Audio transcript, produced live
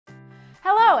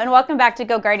Hello, and welcome back to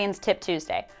GoGuardian's Tip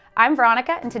Tuesday. I'm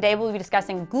Veronica, and today we'll be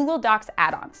discussing Google Docs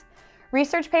add-ons.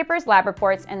 Research papers, lab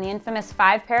reports, and the infamous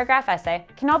 5-paragraph essay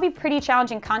can all be pretty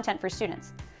challenging content for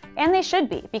students. And they should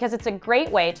be, because it's a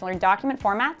great way to learn document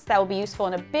formats that will be useful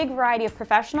in a big variety of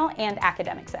professional and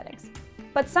academic settings.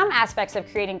 But some aspects of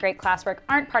creating great classwork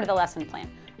aren't part of the lesson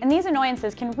plan, and these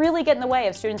annoyances can really get in the way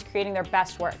of students creating their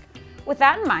best work. With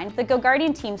that in mind, the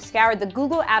GoGuardian team scoured the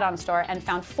Google add-on store and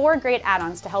found 4 great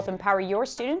add-ons to help empower your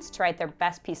students to write their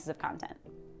best pieces of content.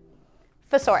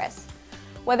 Thesaurus.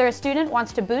 Whether a student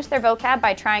wants to boost their vocab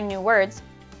by trying new words,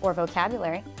 or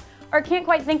vocabulary, or can't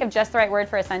quite think of just the right word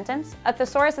for a sentence, a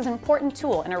thesaurus is an important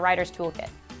tool in a writer's toolkit.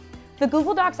 The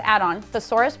Google Docs add-on,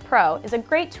 Thesaurus Pro, is a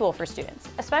great tool for students,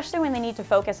 especially when they need to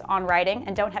focus on writing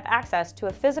and don't have access to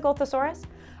a physical thesaurus,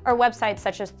 or websites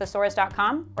such as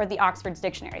Thesaurus.com or the Oxford's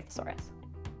Dictionary Thesaurus.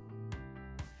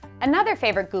 Another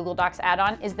favorite Google Docs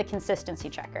add-on is the Consistency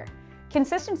Checker.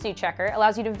 Consistency Checker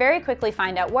allows you to very quickly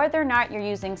find out whether or not you're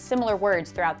using similar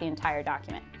words throughout the entire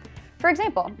document. For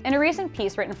example, in a recent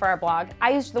piece written for our blog,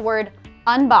 I used the word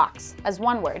unbox as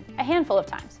one word a handful of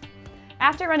times.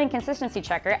 After running Consistency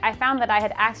Checker, I found that I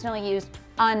had accidentally used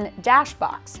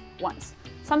un-box once,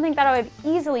 something that I would have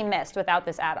easily missed without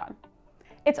this add-on.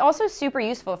 It's also super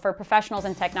useful for professionals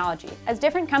in technology, as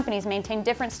different companies maintain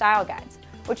different style guides,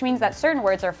 which means that certain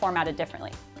words are formatted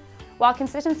differently. While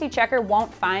Consistency Checker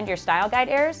won't find your style guide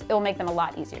errors, it will make them a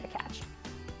lot easier to catch.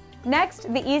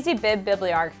 Next, the Easy Bib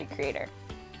Bibliography Creator.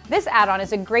 This add-on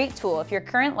is a great tool if your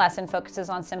current lesson focuses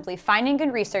on simply finding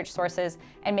good research sources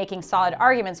and making solid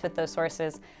arguments with those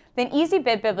sources, then Easy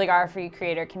Bib Bibliography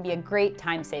Creator can be a great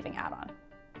time-saving add-on.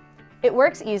 It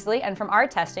works easily and from our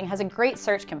testing has a great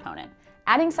search component.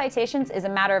 Adding citations is a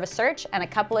matter of a search and a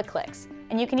couple of clicks,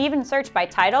 and you can even search by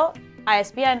title,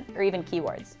 ISBN, or even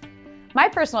keywords. My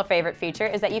personal favorite feature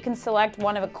is that you can select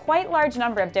one of a quite large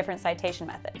number of different citation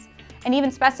methods, and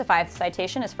even specify if the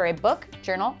citation is for a book,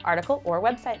 journal, article, or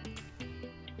website.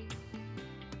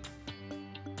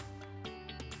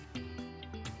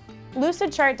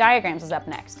 Lucidchart Diagrams is up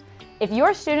next. If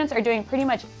your students are doing pretty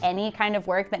much any kind of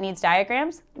work that needs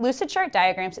diagrams, Lucidchart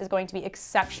Diagrams is going to be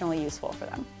exceptionally useful for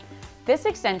them. This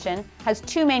extension has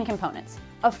 2 main components: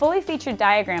 a fully featured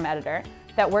diagram editor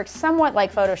that works somewhat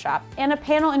like Photoshop, and a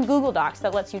panel in Google Docs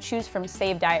that lets you choose from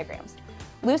saved diagrams.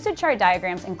 Lucidchart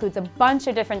Diagrams includes a bunch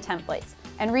of different templates,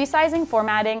 and resizing,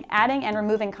 formatting, adding, and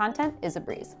removing content is a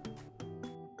breeze.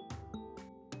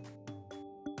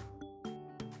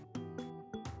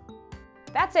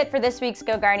 That's it for this week's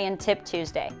GoGuardian Tip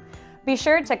Tuesday. Be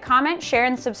sure to comment, share,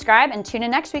 and subscribe, and tune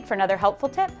in next week for another helpful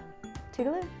tip.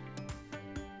 Toodaloo!